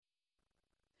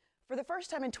For the first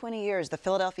time in 20 years, the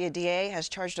Philadelphia DA has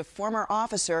charged a former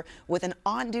officer with an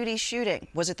on-duty shooting.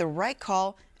 Was it the right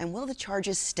call, and will the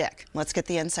charges stick? Let's get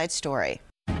the inside story.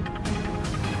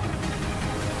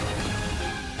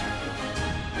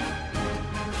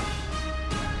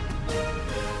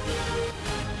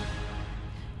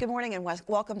 Good morning and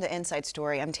welcome to Inside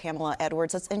Story. I'm Tamala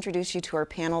Edwards. Let's introduce you to our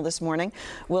panel this morning.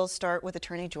 We'll start with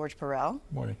attorney George Burrell.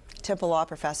 Morning. Temple Law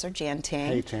professor Jan Ting.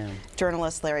 Hey, Tam.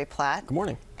 Journalist Larry Platt. Good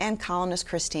morning. And columnist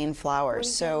Christine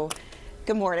Flowers.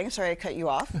 Good morning. Sorry I cut you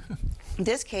off.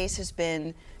 This case has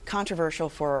been controversial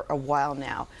for a while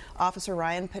now. Officer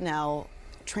Ryan Pennell,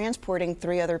 transporting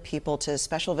 3 other people to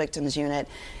Special Victims Unit,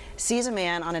 sees a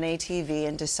man on an ATV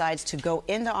and decides to go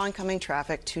into oncoming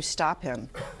traffic to stop him.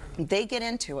 They get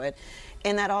into it.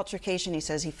 In that altercation, he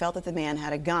says he felt that the man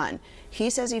had a gun. He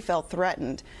says he felt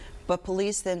threatened, but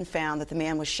police then found that the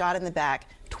man was shot in the back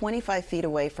 25 feet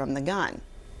away from the gun.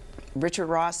 Richard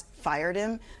Ross fired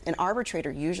him. An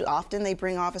arbitrator, often they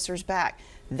bring officers back.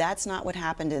 That's not what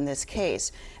happened in this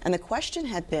case. And the question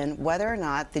had been whether or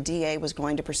not the DA was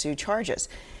going to pursue charges.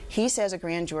 He says a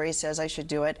grand jury says I should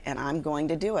do it, and I'm going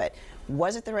to do it.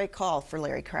 Was it the right call for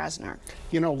Larry Krasner?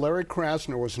 You know, Larry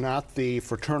Krasner was not the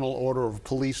Fraternal Order of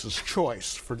Police's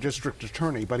choice for district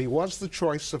attorney, but he was the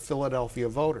choice of Philadelphia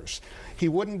voters. He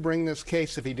wouldn't bring this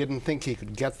case if he didn't think he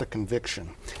could get the conviction.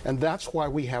 And that's why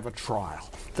we have a trial.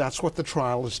 That's what the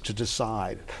trial is to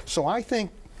decide. So I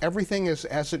think everything is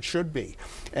as it should be,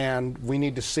 and we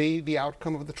need to see the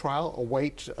outcome of the trial,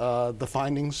 await the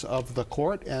findings of the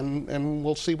court, and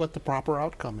we'll see what the proper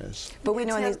outcome is. But we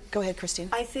know, go ahead, Christine.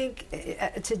 I think,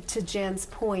 to Jan's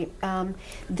point,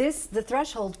 the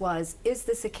threshold was, is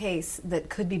this a case that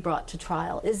could be brought to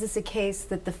trial? Is this a case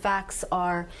that the facts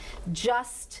are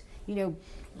just,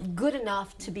 good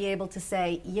enough to be able to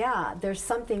say, yeah, there's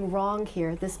something wrong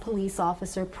here. This police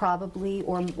officer probably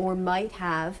or might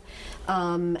have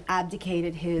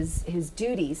abdicated his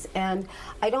duties. And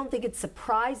I don't think it's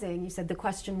surprising. You said the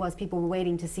question was people were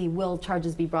waiting to see will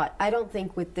charges be brought. I don't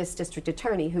think with this district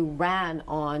attorney who ran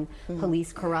on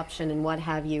police corruption and what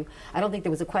have you, I don't think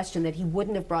there was a question that he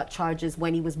wouldn't have brought charges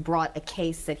when he was brought a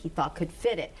case that he thought could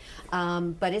fit it.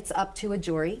 But it's up to a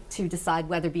jury to decide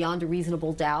whether beyond a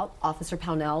reasonable doubt Officer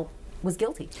Pownell was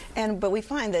guilty. But we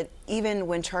find that even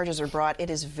when charges are brought, it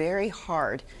is very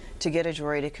hard to get a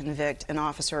jury to convict an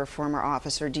officer or former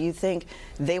officer. Do you think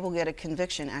they will get a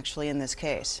conviction actually in this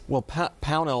case? Well,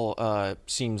 Pownell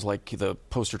seems like the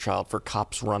poster child for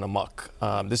cops run amok.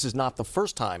 This is not the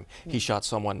first time he shot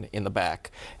someone in the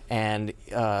back, and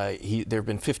there have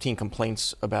been 15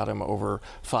 complaints about him over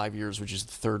 5 years, which is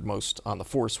the 3rd most on the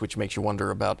force, which makes you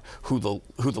wonder about who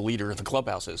the leader of the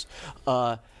clubhouse is.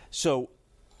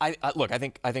 Look, I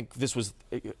think this was,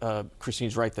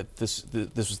 Christine's right that this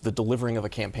was the delivering of a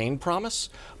campaign promise,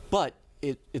 but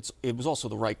it was also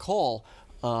the right call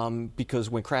because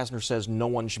when Krasner says no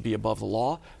one should be above the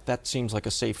law, that seems like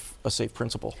a safe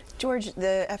principle. George,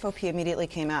 the FOP immediately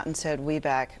came out and said we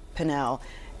back Pennell,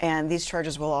 and these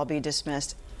charges will all be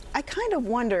dismissed. I kind of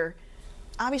wonder,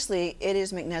 obviously it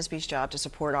is McNesby's job to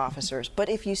support officers, but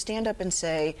if you stand up and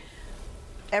say,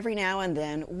 every now and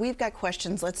then, we've got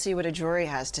questions, let's see what a jury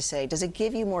has to say. Does it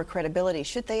give you more credibility?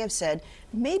 Should they have said,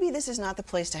 maybe this is not the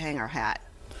place to hang our hat?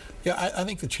 Yeah, I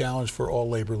think the challenge for all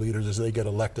labor leaders is they get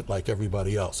elected like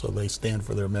everybody else. So they stand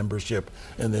for their membership,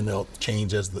 and then they'll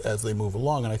change as they move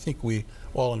along. And I think we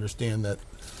all understand that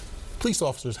police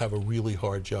officers have a really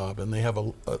hard job, and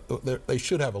they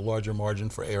should have a larger margin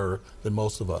for error than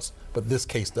most of us. But this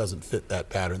case doesn't fit that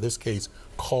pattern. This case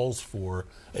calls for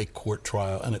a court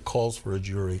trial, and it calls for a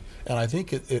jury, and I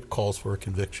think it calls for a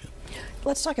conviction.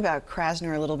 Let's talk about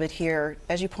Krasner a little bit here.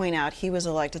 As you point out, he was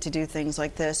elected to do things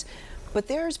like this, but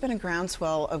there's been a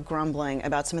groundswell of grumbling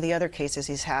about some of the other cases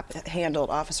he's handled.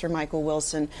 Officer Michael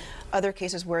Wilson, other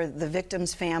cases where the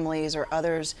victims' families or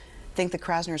others think that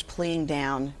Krasner's pleading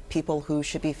down people who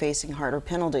should be facing harder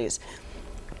penalties.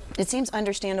 It seems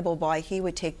understandable why he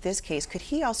would take this case. Could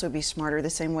he also be smarter the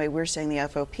same way we're saying the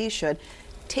FOP should?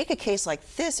 Take a case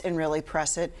like this and really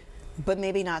press it, but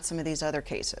maybe not some of these other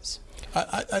cases.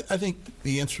 I think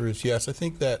the answer is yes. I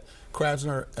think that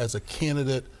Krasner as a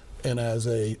candidate and as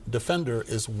a defender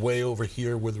is way over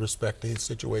here with respect to his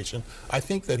situation. I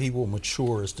think that he will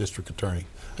mature as district attorney.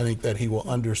 I think that he will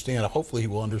understand, hopefully he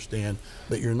will understand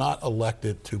that you're not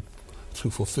elected to to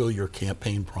fulfill your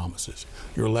campaign promises.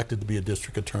 You're elected to be a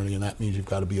district attorney, and that means you've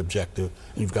got to be objective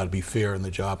and you've got to be fair in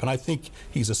the job. And I think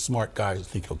he's a smart guy. I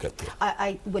think he'll get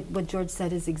there. What George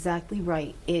said is exactly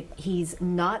right. He's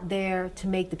not there to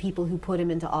make the people who put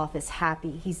him into office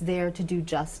happy. He's there to do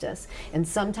justice. And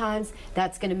sometimes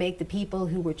that's going to make the people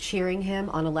who were cheering him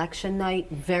on election night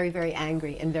very, very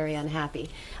angry and very unhappy.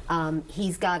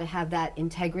 He's got to have that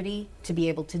integrity to be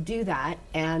able to do that.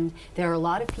 And there are a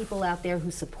lot of people out there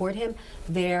who support him.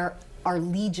 There are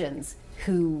legions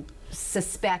who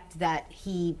suspect that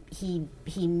he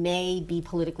may be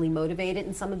politically motivated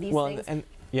in some of these things.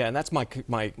 And that's my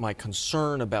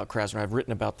concern about Krasner. I've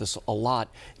written about this a lot.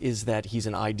 Is that he's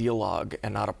an ideologue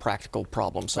and not a practical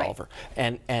problem solver.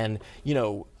 Right. And you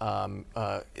know,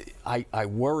 I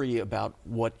worry about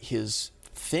what his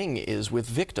thing is with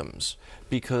victims,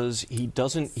 because he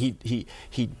doesn't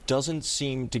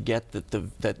seem to get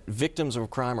that victims of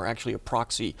crime are actually a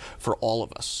proxy for all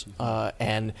of us,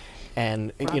 and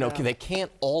you know, they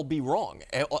can't all be wrong.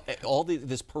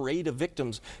 This parade of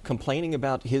victims complaining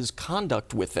about his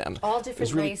conduct with them, all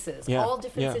different races, all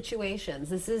different situations.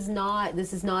 This is not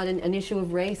an issue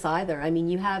of race either. I mean,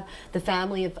 you have the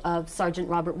family of Sergeant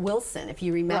Robert Wilson, if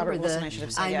you remember. Robert Wilson, I should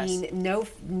have said, yes.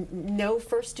 mean, no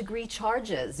first-degree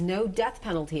charges, no death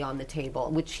penalty on the table,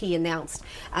 which he announced.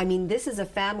 I mean, this is a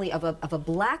family of a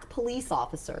black police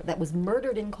officer that was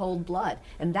murdered in cold blood,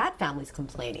 and that family's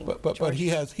complaining. But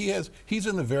he's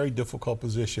in a very difficult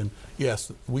position.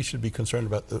 Yes, we should be concerned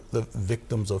about the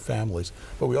victims of families,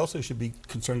 but we also should be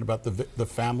concerned about the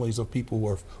families of people who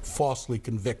are falsely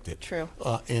convicted. True.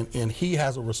 And he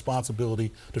has a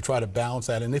responsibility to try to balance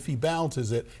that, and if he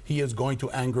balances it, he is going to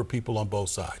anger people on both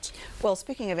sides. Well,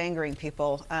 speaking of angering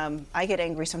people, I get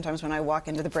angry sometimes when I walk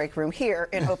into the break room here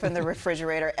and open the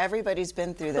refrigerator. Everybody's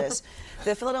been through this.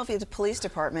 The Philadelphia Police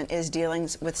Department is dealing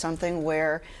with something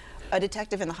where a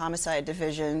detective in the homicide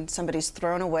division, somebody's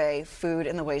thrown away food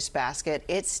in the wastebasket.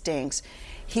 It stinks.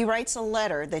 He writes a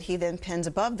letter that he then pins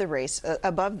above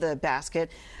the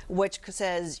basket, which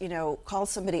says, you know, calls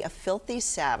somebody a filthy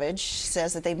savage,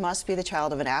 says that they must be the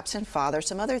child of an absent father,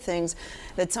 some other things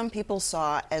that some people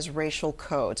saw as racial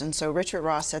codes. And so Richard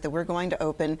Ross said that we're going to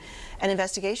open an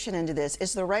investigation into this.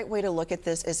 Is the right way to look at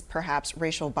this is perhaps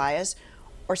racial bias,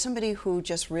 or somebody who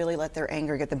just really let their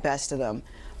anger get the best of them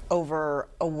over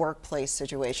a workplace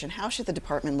situation? How should the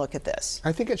department look at this?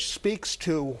 I think it speaks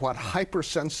to what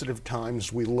hypersensitive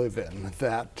times we live in,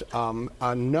 that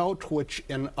a note which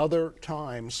in other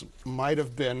times might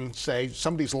have been, say,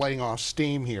 somebody's letting off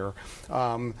steam here,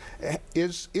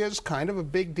 is kind of a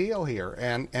big deal here,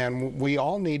 and we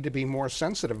all need to be more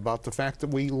sensitive about the fact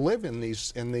that we live in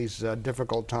these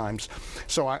difficult times.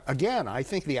 So again, I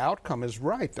think the outcome is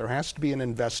right. There has to be an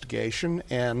investigation,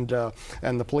 and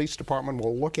the police department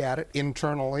will look at it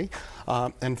internally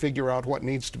and figure out what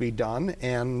needs to be done,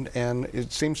 and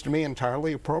it seems to me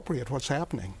entirely appropriate what's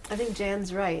happening. I think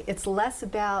Jan's right. It's less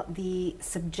about the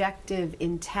subjective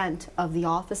intent of the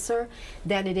officer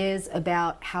than it is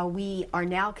about how we are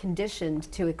now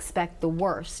conditioned to expect the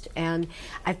worst. And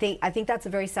I think that's a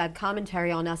very sad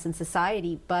commentary on us in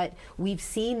society, but we've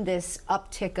seen this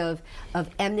uptick of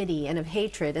enmity and of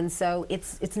hatred, and so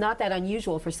it's not that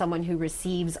unusual for someone who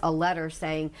receives a letter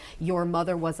saying your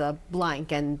mother was a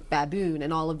blank and baboon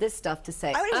and all of this stuff to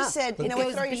say, I would have just said, you know,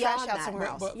 throw your trash out somewhere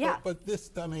else. But this,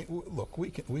 I mean, look, we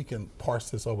can parse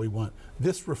this all we want.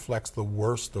 This reflects the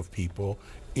worst of people.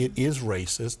 It is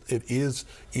racist. It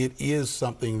is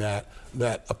something that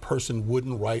a person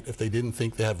wouldn't write if they didn't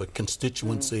think they have a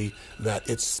constituency that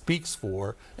it speaks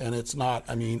for, and it's not.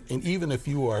 I mean, and even if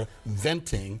you are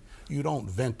venting, you don't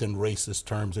vent in racist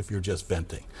terms if you're just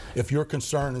venting. If your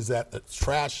concern is that the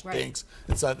trash stinks,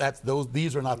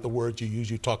 these are not the words you use.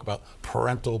 You talk about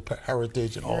parental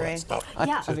heritage and all that stuff.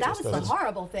 Yeah, that was the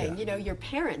horrible thing. Yeah. You know, your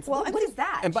parents. Well, what is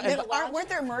that? Weren't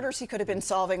there murders he could have been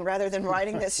solving rather than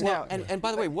writing this note? And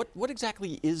by the way, what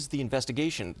exactly is the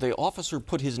investigation? The officer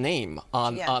put his name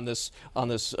on this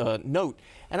note.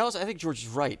 And also, I think George is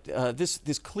right.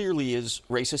 This clearly is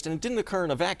racist, and it didn't occur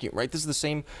in a vacuum, right? This is the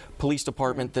same police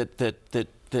department that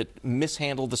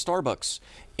mishandled the Starbucks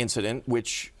incident,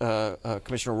 which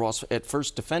Commissioner Ross at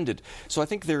first defended. So I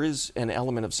think there is an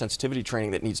element of sensitivity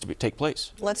training that needs to take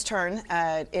place. Let's turn.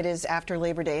 It is after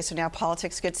Labor Day, so now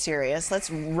politics gets serious. Let's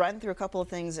run through a couple of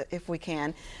things if we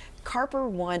can. Carper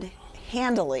won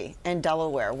handily in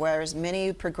Delaware, whereas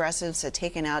many progressives had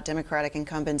taken out Democratic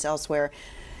incumbents elsewhere.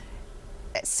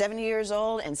 70 years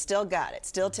old and still got it,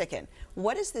 still ticking.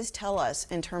 What does this tell us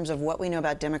in terms of what we know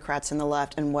about Democrats and the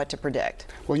left and what to predict?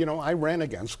 Well, you know, I ran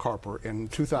against Carper in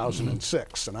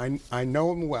 2006, and I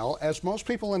know him well, as most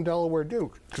people in Delaware do,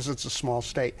 because it's a small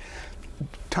state.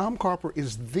 Tom Carper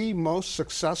is the most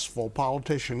successful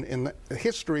politician in the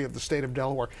history of the state of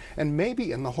Delaware, and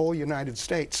maybe in the whole United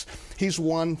States. He's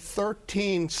won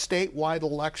 13 statewide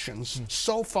elections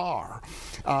so far.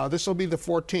 This will be the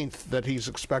 14th that he's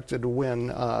expected to win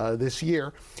this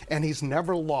year, and he's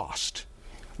never lost,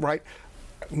 right?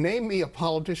 Name me a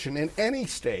politician in any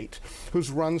state who's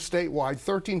run statewide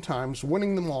 13 times,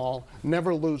 winning them all,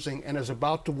 never losing, and is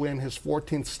about to win his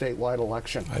 14th statewide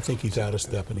election. I think he's out of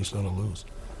step and he's going to lose.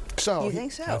 So You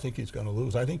think so? I think he's going to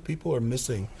lose. I think people are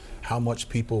missing how much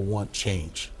people want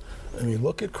change. I mean,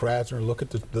 look at Krasner, look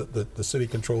at the city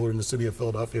controller in the city of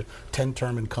Philadelphia,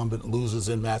 10-term incumbent loses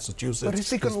in Massachusetts. But is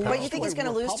he going to lose? But you think he's going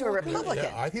to lose to a Republican?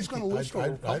 Yeah, He's going to lose to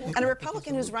a Republican. And a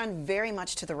Republican who's run very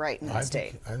much to the right in that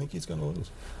state. I think he's going to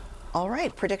lose. All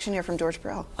right, prediction here from George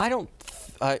Burrell. I don't.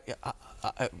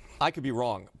 I could be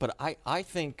wrong, but I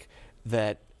think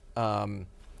that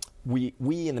we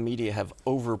in the media have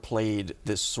overplayed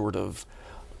this sort of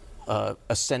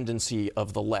ascendancy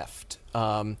of the left.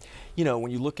 You know,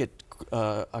 when you look at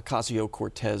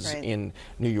Ocasio-Cortez in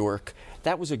New York,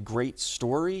 that was a great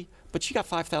story, but she got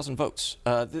 5,000 votes.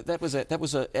 That was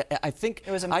a. I think.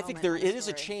 It was a I think moment it in is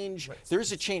the a story. change. There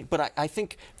is a change, but I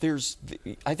think there's.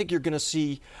 I think you're going to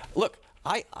see. Look,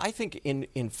 I think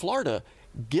in Florida,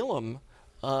 Gillum.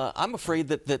 I'm afraid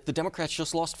that the Democrats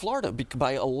just lost Florida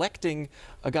by electing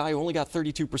a guy who only got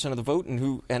 32% of the vote and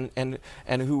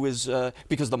who is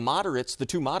because the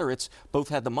two moderates both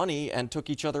had the money and took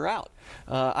each other out.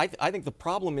 I think the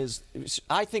problem is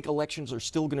I think elections are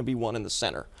still going to be won in the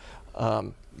center.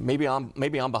 Maybe I'm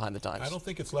behind the times. I don't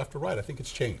think it's left or right. I think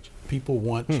it's change. People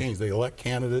want change. They elect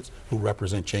candidates who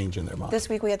represent change in their mind. This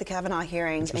week we had the Kavanaugh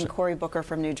hearings, and Cory Booker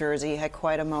from New Jersey had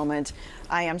quite a moment.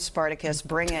 I am Spartacus,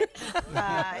 bring it.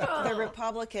 The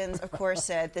Republicans, of course,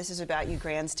 said this is about you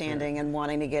grandstanding and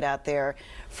wanting to get out there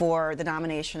for the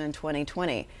nomination in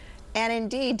 2020. And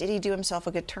indeed, did he do himself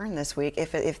a good turn this week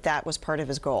if that was part of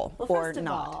his goal Well, or first of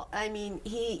not? all, I mean,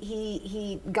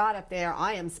 he got up there,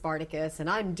 I am Spartacus, and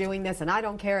I'm doing this, and I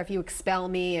don't care if you expel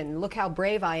me, and look how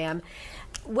brave I am.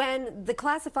 When the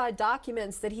classified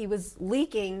documents that he was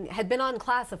leaking had been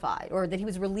unclassified, or that he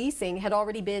was releasing had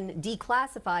already been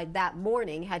declassified that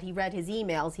morning, had he read his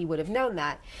emails, he would have known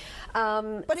that.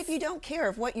 But if you don't care,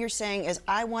 if what you're saying is,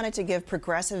 I wanted to give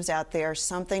progressives out there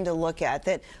something to look at,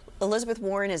 that Elizabeth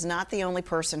Warren is not the only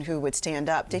person who would stand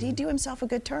up. Did he do himself a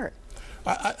good turn?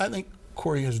 I think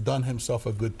Cory has done himself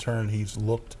a good turn. He's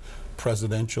looked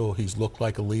presidential. He's looked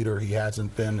like a leader. He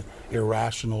hasn't been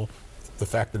irrational. The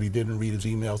fact that he didn't read his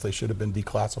emails, they should have been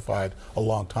declassified a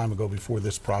long time ago before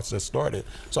this process started.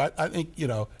 So I think, you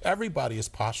know, everybody is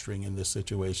posturing in this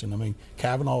situation. I mean,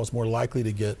 Kavanaugh is more likely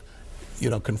to get,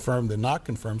 you know, confirmed than not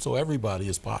confirmed, so everybody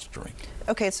is posturing.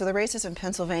 Okay, so the races in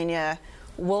Pennsylvania,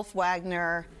 Wolf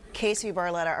Wagner, Casey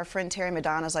Barletta, our friend Terry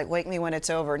Madonna's like, wake me when it's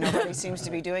over. Nobody seems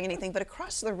to be doing anything. But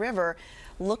across the river,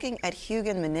 looking at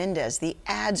Hugo Menendez, the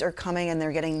ads are coming and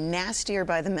they're getting nastier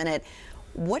by the minute.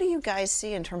 What do you guys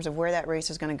see in terms of where that race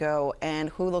is going to go and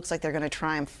who looks like they're going to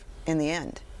triumph in the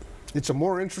end? It's a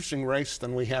more interesting race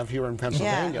than we have here in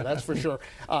Pennsylvania, that's for sure.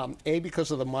 A,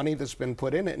 because of the money that's been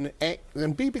put in it,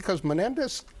 and B, because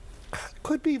Menendez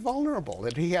could be vulnerable.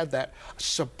 That he had that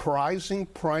surprising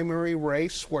primary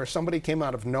race where somebody came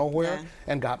out of nowhere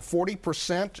and got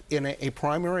 40% in a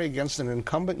primary against an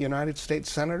incumbent United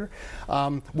States senator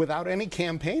without any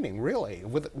campaigning, really,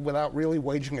 without really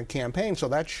waging a campaign. So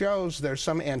that shows there's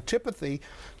some antipathy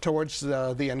towards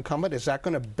the incumbent. Is that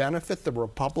going to benefit the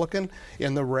Republican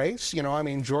in the race? You know, I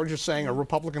mean, George is saying a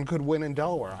Republican could win in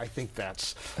Delaware. I think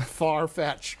that's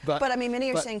far-fetched. But I mean, many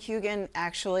are saying Hugo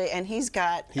actually, and he's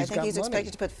got I think he's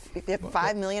expected to put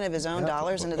 $5 million of his own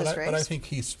dollars into this race. But I think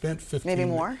he spent 15. Maybe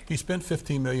more. He spent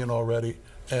 $15 million already,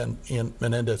 and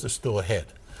Menendez is still ahead.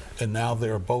 And now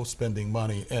they're both spending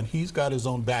money, and he's got his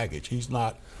own baggage. He's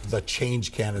not the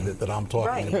change candidate that I'm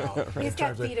talking about. He's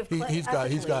got feet of clay.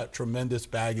 He's got tremendous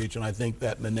baggage, and I think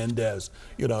that Menendez,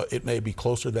 you know, it may be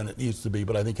closer than it needs to be,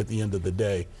 but I think at the end of the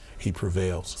day, he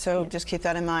prevails. So just keep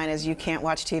that in mind as you can't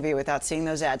watch TV without seeing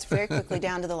those ads. Very quickly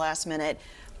down to the last minute.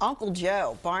 Uncle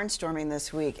Joe barnstorming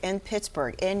this week in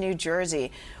Pittsburgh, in New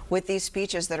Jersey, with these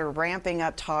speeches that are ramping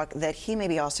up talk that he may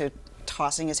be also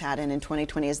tossing his hat in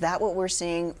 2020. Is that what we're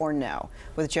seeing or no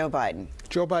with Joe Biden?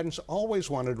 Joe Biden's always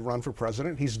wanted to run for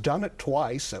president. He's done it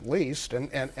twice at least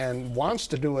and wants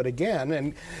to do it again.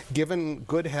 And given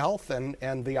good health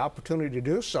and the opportunity to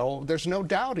do so, there's no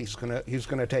doubt he's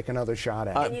gonna take another shot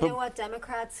at it. And you know what?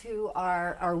 Democrats who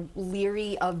are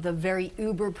leery of the very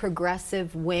uber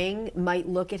progressive wing might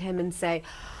look at him and say,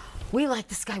 We like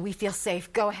this guy. We feel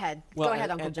safe. Go ahead. Go ahead,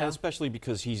 Uncle Joe. And especially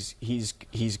because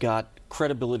he's got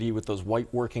credibility with those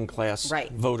white working class Right.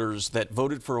 voters that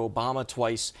voted for Obama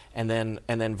twice and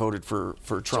then voted for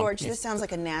Trump. George, this sounds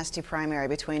like a nasty primary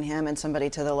between him and somebody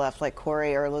to the left, like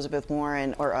Corey or Elizabeth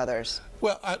Warren or others.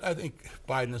 Well, I think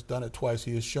Biden has done it twice.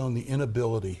 He has shown the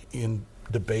inability in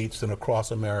debates and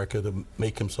across America to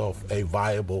make himself a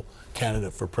viable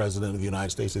candidate for president of the United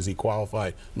States. Is he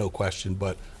qualified? No question.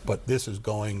 But this is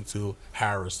going to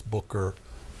Harris, Booker,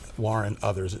 Warren,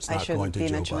 others. It's not going to Joe Biden. I should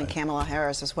be mentioning Kamala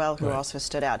Harris as well, who Right. also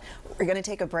stood out. We're going to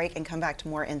take a break and come back to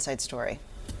more Inside Story.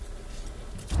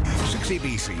 6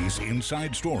 ABC's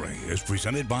Inside Story is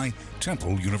presented by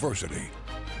Temple University.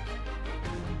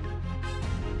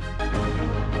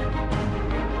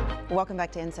 Welcome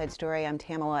back to Inside Story. I'm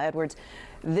Tamala Edwards.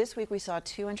 This week we saw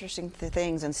two interesting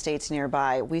things in states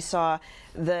nearby. We saw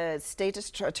the state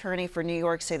attorney for New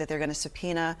York say that they're going to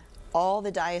subpoena all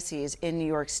the dioceses in New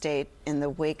York State in the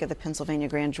wake of the Pennsylvania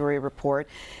grand jury report.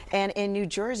 And in New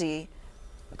Jersey,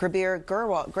 Grabir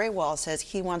Graywall says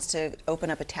he wants to open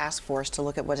up a task force to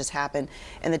look at what has happened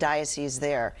in the diocese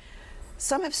there.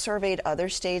 Some have surveyed other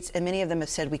states, and many of them have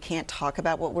said we can't talk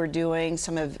about what we're doing.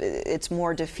 Some have, it's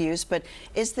more diffuse. But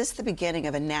is this the beginning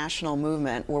of a national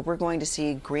movement where we're going to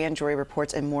see grand jury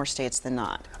reports in more states than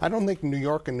not? I don't think New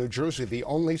York and New Jersey are the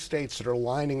only states that are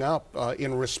lining up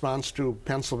in response to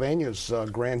Pennsylvania's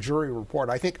grand jury report.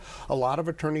 I think a lot of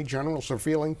attorney generals are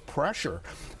feeling pressure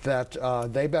that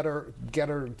they better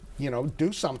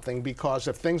do something, because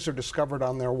if things are discovered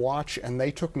on their watch and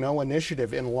they took no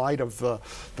initiative in light of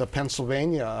the Pennsylvania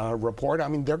report, I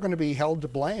mean, they're going to be held to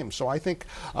blame. So I think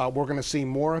we're going to see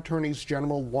more attorneys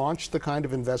general launch the kind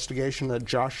of investigation that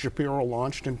Josh Shapiro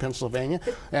launched in Pennsylvania,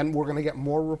 and we're going to get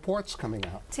more reports coming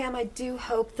out. Tam, I do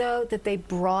hope, though, that they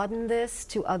broaden this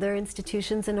to other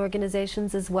institutions and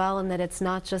organizations as well, and that it's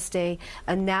not just a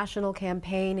national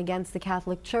campaign against the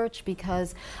Catholic Church,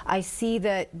 because I see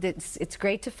that it's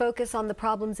great to focus on the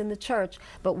problems in the church,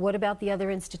 but what about the other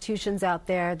institutions out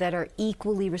there that are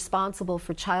equally responsible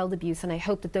for child abuse? And I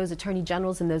hope that those attorney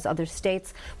generals in those other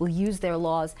states will use their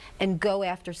laws and go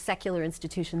after secular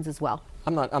institutions as well.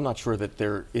 I'm not sure that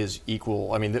there is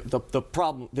equal. I mean, the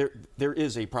problem there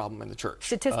is a problem in the church.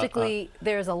 Statistically,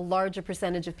 there's a larger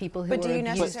percentage of people who But are do you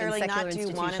abused necessarily in secular not do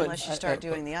one institutions. unless you start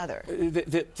doing the other?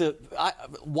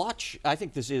 I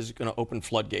think this is going to open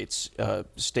floodgates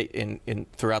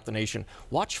throughout the nation.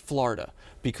 Watch Florida,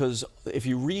 because if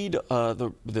you read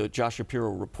the Josh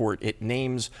Shapiro report, it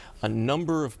names a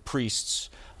number of priests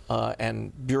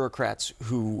and bureaucrats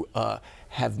who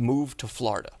have moved to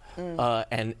Florida.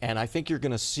 And I think you're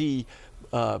going to see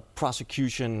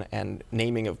prosecution and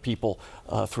naming of people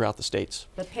throughout the states.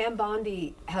 But Pam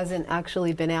Bondi hasn't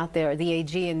actually been out there. The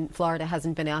AG in Florida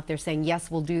hasn't been out there saying,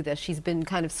 yes, we'll do this. She's been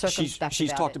kind of circumspect She's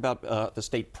about talked it. about the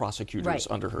state prosecutors Right.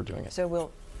 under her doing it. So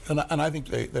we'll. And I think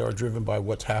they are driven by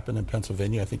what's happened in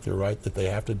Pennsylvania. I think they're right that they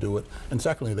have to do it. And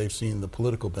secondly, they've seen the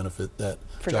political benefit that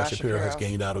Josh Shapiro has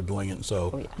gained out of doing it. And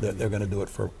so they're going to do it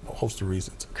for a host of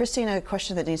reasons. Christina, a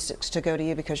question that needs to go to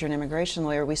you because you're an immigration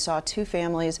lawyer. We saw two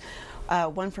families,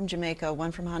 one from Jamaica,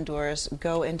 one from Honduras,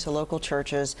 go into local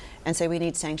churches and say we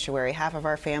need sanctuary. Half of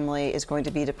our family is going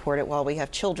to be deported while we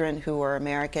have children who are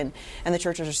American, and the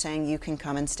churches are saying you can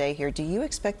come and stay here. Do you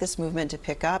expect this movement to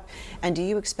pick up, and do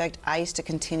you expect ICE to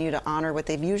continue to honor what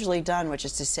they've usually done, which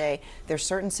is to say there's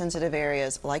certain sensitive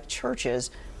areas like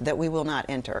churches that we will not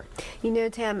enter? You know,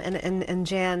 Tam, and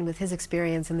Jan, with his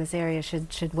experience in this area,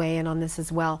 should weigh in on this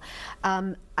as well.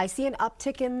 I see an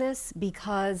uptick in this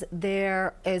because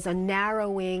there is a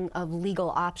narrowing of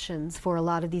legal options for a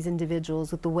lot of these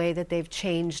individuals with the way that they've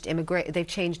changed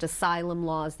asylum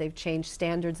laws, they've changed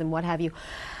standards and what have you.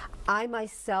 I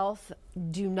myself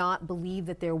do not believe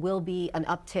that there will be an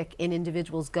uptick in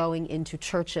individuals going into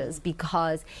churches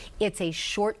because it's a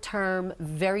short-term,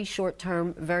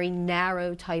 very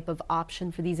narrow type of option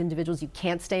for these individuals. You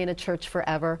can't stay in a church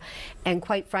forever. And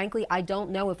quite frankly, I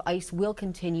don't know if ICE will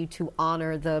continue to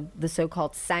honor the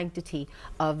so-called sanctity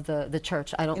of the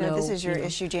church. I don't know. This is your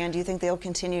issue, Jan. Do you think they'll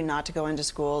continue not to go into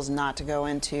schools, not to go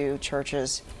into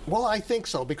churches? Well, I think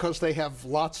so, because they have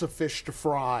lots of fish to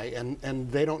fry, and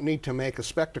they don't need to make a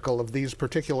spectacle of these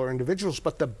particular individuals.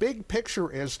 But the big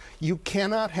picture is you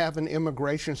cannot have an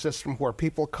immigration system where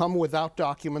people come without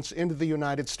documents into the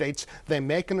United States, they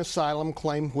make an asylum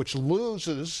claim which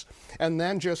loses, and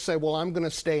then just say, well, I'm going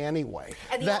to stay anyway.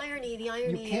 And the irony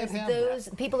is those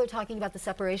people are talking about the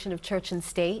separation of church and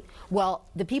state. Well,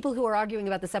 the people who are arguing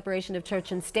about the separation of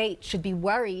church and state should be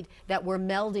worried that we're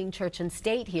melding church and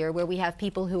state here, where we have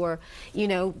people who are,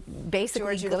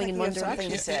 basically George, going in one you have something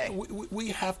direction. to say. We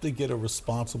have to get a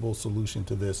responsible solution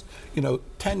to this. You know,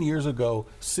 10 years ago,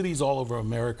 cities all over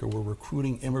America were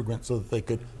recruiting immigrants so that they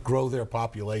could grow their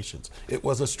populations. It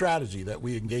was a strategy that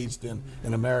we engaged in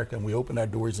America, and we opened our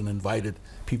doors and invited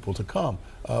people to come.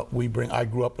 I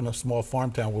grew up in a small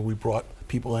farm town where we brought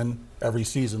people in every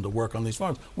season to work on these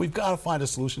farms. We've got to find a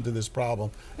solution to this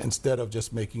problem instead of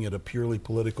just making it a purely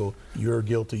political, you're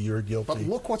guilty, you're guilty. But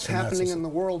look what's happening in the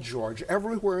world, George.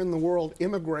 Everywhere in the world,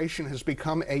 immigration has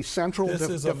become a central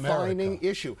defining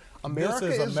issue. America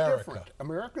is different.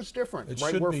 America's different,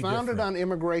 right? We're founded on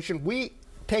immigration. We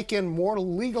take in more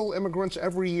legal immigrants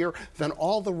every year than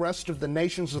all the rest of the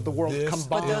nations of the world combined.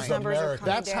 But those numbers are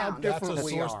coming That's down. how different That's a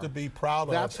we source are. to be proud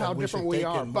of. That's how different we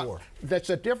are. But that's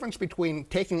a difference between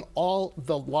taking all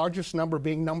the largest number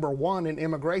being #1 in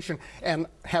immigration and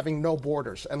having no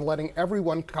borders and letting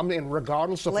everyone come in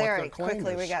regardless of what their claim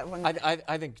quickly, is. we got one.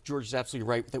 I think George is absolutely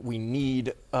right that we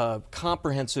need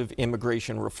comprehensive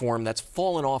immigration reform that's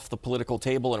fallen off the political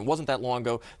table. And it wasn't that long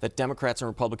ago that Democrats and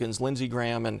Republicans, Lindsey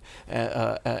Graham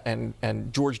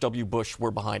and George W. Bush,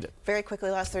 were behind it. Very quickly,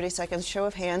 last 30 seconds, show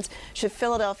of hands. Should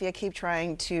Philadelphia keep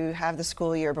trying to have the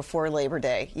school year before Labor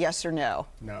Day? Yes or no?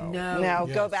 No. No.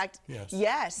 Yes. Go back. Yes.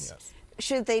 Yes. Yes.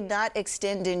 Should they not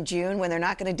extend in June when they're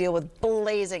not going to deal with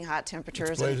blazing hot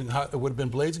temperatures? Blazing hot. It would have been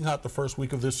blazing hot the first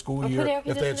week of this school year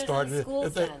if they had started it.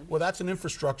 Well, that's an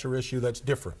infrastructure issue that's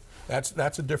different.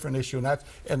 That's a different issue,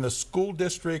 and the school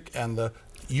district and the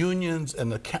unions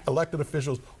and the elected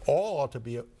officials all ought to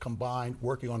be combined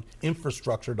working on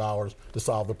infrastructure dollars to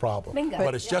solve the problem. Bingo.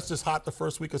 But it's just as hot the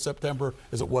first week of September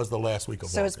as it was the last week of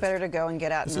August. So it's better to go and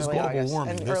get out in early August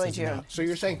and early June. So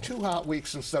you're saying 2 hot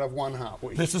weeks instead of 1 hot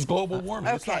week? This is global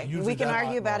warming. It's not Okay, usually we can that hot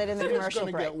argue about it in the It is commercial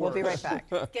gonna break. get We'll be right worse. back.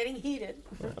 It's getting heated.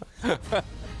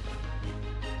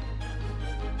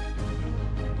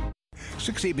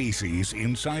 6ABC's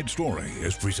Inside Story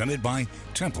is presented by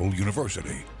Temple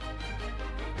University.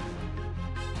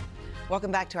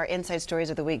 Welcome back to our Inside Stories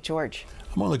of the Week. George.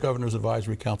 I'm on the Governor's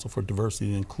Advisory Council for Diversity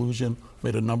and Inclusion.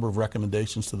 Made a number of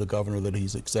recommendations to the governor that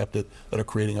he's accepted that are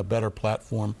creating a better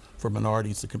platform for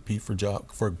minorities to compete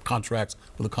for contracts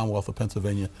with the Commonwealth of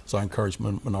Pennsylvania. So I encourage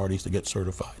minorities to get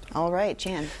certified. All right,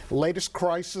 Jan. Latest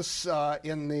crisis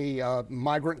in the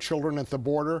migrant children at the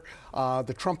border.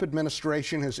 The Trump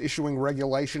administration is issuing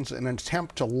regulations in an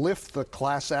attempt to lift the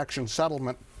class action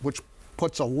settlement, which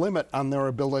puts a limit on their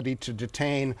ability to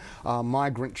detain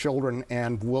migrant children,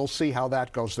 and we'll see how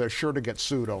that goes. They're sure to get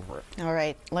sued over it. All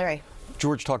right, Larry.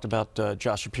 George talked about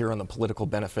Josh Shapiro and the political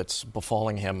benefits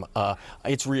befalling him.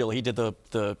 It's real. He did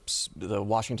the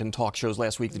Washington talk shows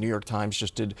last week. The New York Times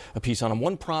just did a piece on him.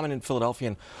 One prominent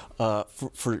Philadelphian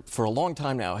for a long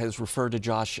time now has referred to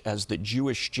Josh as the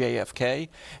Jewish JFK,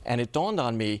 and it dawned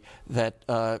on me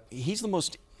that he's the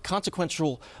most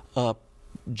consequential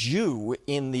Jew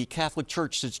in the Catholic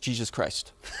Church since Jesus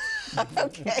Christ.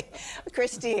 Okay,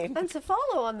 Christine. And to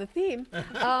follow on the theme,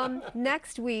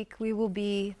 next week we will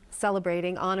be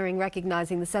celebrating, honoring,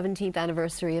 recognizing the 17th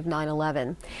anniversary of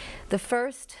 9/11. The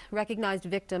first recognized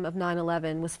victim of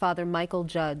 9/11 was Father Michael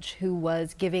Judge, who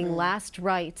was giving last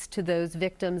rites to those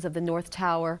victims of the North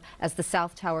Tower as the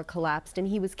South Tower collapsed, and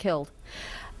he was killed.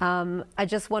 I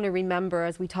just want to remember,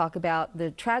 as we talk about the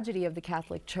tragedy of the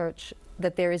Catholic Church,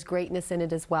 that there is greatness in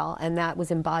it as well, and that was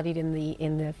embodied in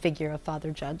the figure of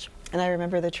Father Judge. And I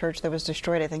remember the church that was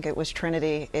destroyed. I think it was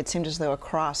Trinity. It seemed as though a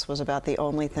cross was about the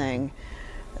only thing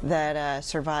that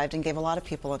survived and gave a lot of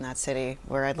people in that city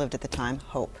where I lived at the time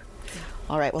hope.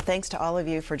 All right, well, thanks to all of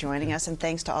you for joining us, and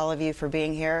thanks to all of you for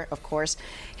being here, of course,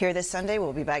 here this Sunday.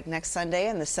 We'll be back next Sunday,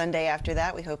 and the Sunday after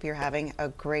that. We hope you're having a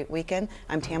great weekend.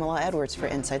 I'm Tamala Edwards for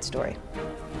Inside Story.